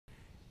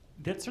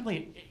That's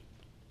certainly,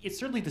 it's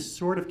certainly the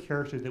sort of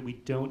character that we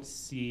don't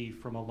see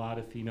from a lot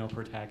of female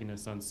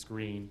protagonists on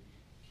screen.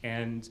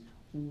 And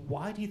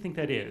why do you think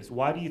that is?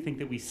 Why do you think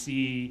that we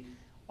see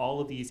all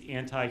of these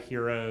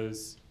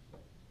anti-heroes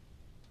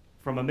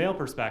from a male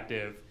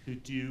perspective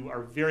who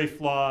are very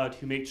flawed,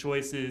 who make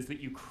choices that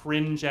you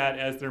cringe at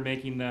as they're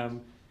making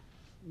them?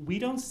 We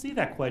don't see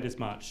that quite as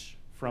much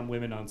from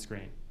women on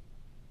screen.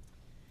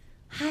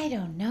 I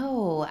don't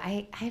know.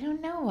 I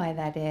don't know why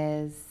that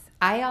is.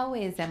 I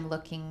always am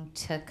looking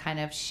to kind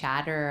of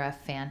shatter a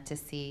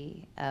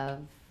fantasy of,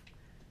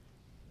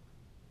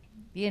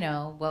 you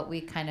know, what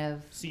we kind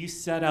of... So you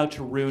set out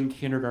to ruin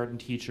kindergarten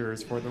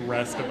teachers for the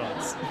rest of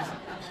us.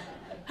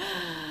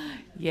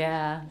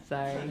 Yeah,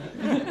 sorry.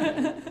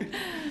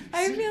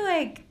 I feel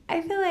like, I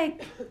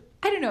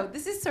don't know,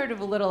 this is sort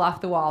of a little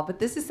off the wall, but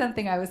this is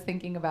something I was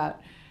thinking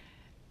about.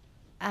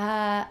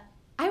 I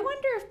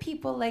wonder if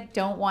people like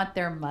don't want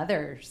their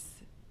mothers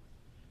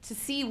to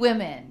see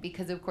women,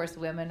 because of course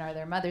women are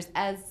their mothers,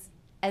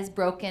 as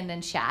broken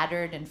and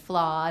shattered and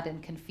flawed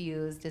and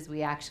confused as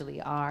we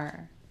actually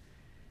are.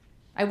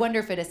 I wonder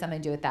if it has something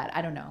to do with that.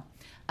 I don't know.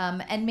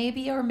 And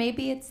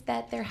maybe it's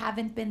that there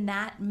haven't been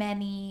that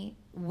many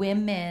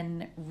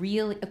women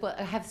really. Well,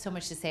 I have so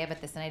much to say about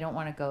this, and I don't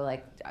want to go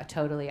like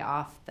totally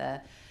off the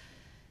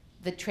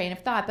train of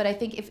thought. But I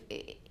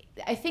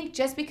think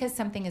just because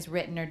something is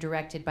written or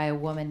directed by a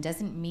woman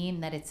doesn't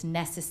mean that it's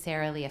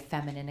necessarily a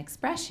feminine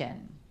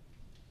expression,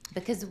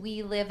 because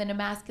we live in a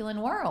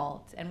masculine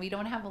world and we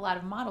don't have a lot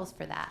of models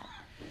for that.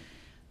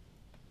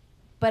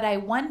 But I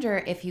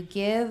wonder if you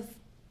give,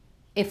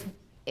 if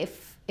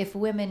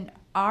women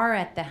are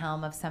at the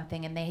helm of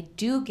something and they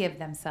do give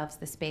themselves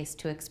the space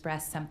to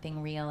express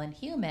something real and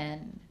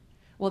human,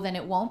 well, then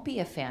it won't be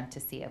a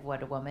fantasy of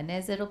what a woman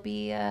is. It'll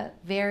be a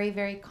very,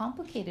 very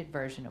complicated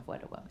version of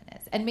what a woman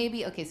is. And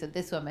maybe, okay, so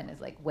this woman is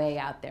like way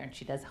out there and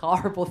she does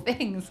horrible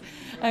things.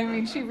 I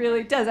mean, she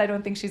really does. I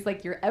don't think she's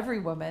like your every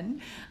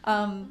woman.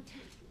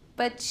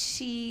 But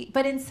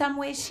in some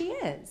ways she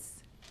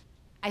is.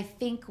 I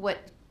think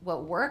what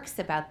works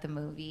about the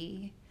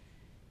movie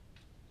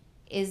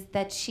is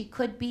that she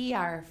could be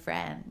our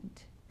friend.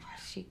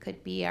 She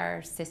could be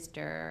our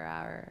sister,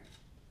 our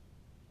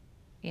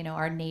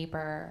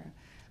neighbor,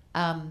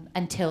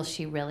 until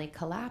she really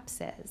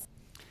collapses.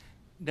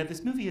 Now,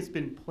 this movie has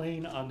been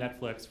playing on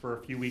Netflix for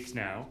a few weeks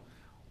now.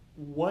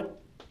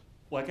 What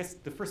is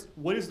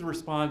the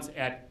response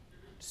at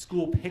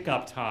school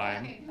pickup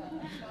time?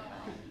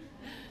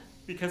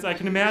 Because I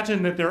can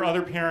imagine that there are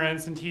other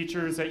parents and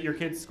teachers at your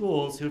kids'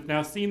 schools who have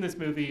now seen this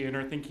movie and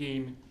are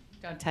thinking,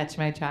 don't touch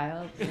my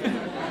child.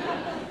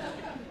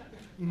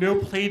 No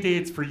play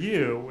dates for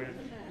you.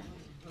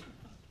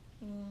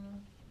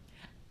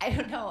 I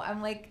don't know.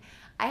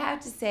 I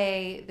have to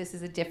say, this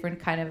is a different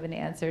kind of an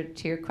answer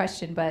to your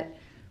question, but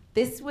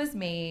this was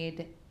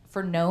made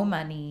for no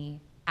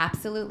money,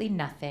 absolutely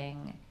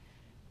nothing,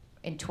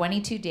 in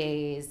 22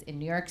 days in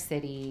New York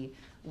City.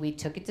 We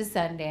took it to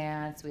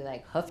Sundance. We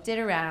hoofed it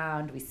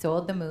around. We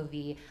sold the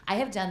movie. I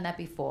have done that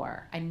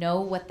before. I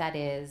know what that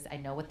is. I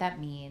know what that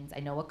means.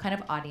 I know what kind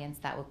of audience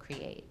that will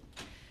create.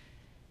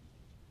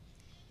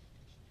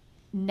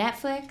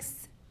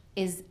 Netflix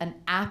is an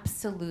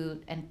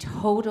absolute and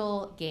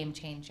total game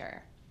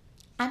changer.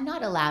 I'm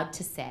not allowed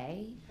to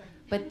say,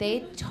 but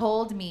they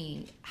told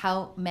me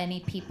how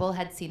many people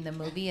had seen the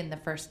movie in the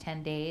first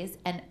 10 days,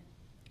 and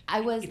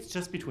It's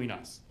just between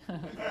us.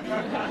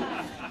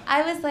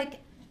 I was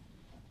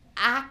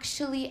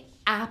actually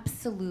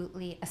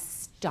absolutely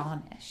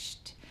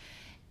astonished.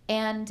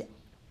 And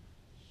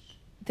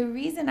the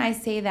reason I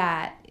say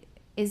that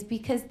is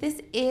because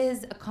this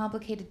is a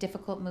complicated,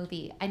 difficult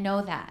movie. I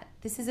know that.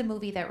 This is a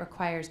movie that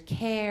requires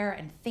care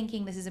and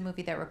thinking. This is a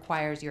movie that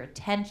requires your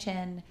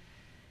attention.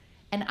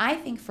 And I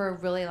think for a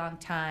really long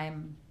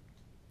time,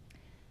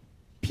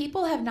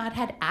 people have not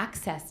had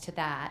access to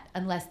that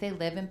unless they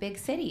live in big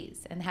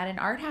cities and had an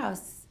art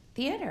house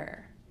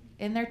theater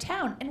in their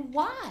town. And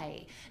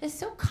why? It's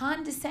so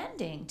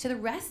condescending to the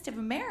rest of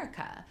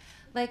America.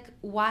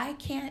 Why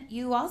can't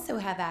you also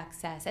have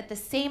access at the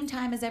same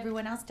time as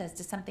everyone else does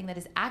to something that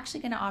is actually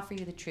going to offer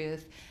you the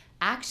truth,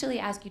 actually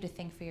ask you to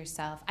think for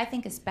yourself? I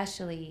think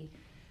especially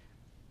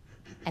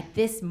at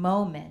this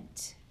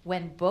moment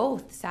when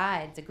both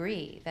sides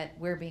agree that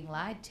we're being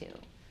lied to.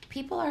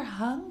 People are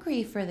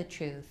hungry for the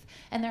truth,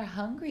 and they're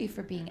hungry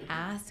for being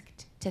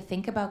asked to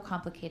think about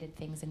complicated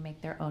things and make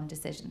their own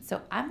decisions.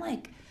 So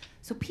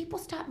so people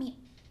stop me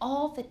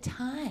all the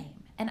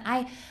time. And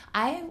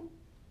I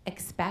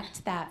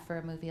expect that for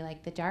a movie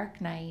like The Dark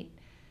Knight.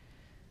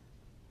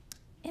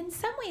 In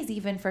some ways,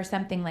 even for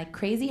something like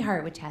Crazy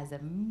Heart, which has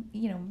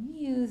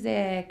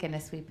music and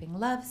a sweeping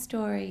love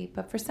story,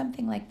 but for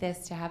something like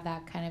this to have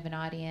that kind of an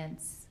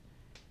audience,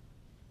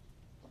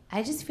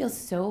 I just feel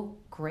so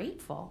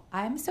grateful.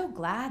 I'm so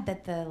glad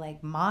that the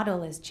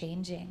model is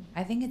changing.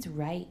 I think it's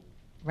right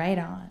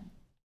on.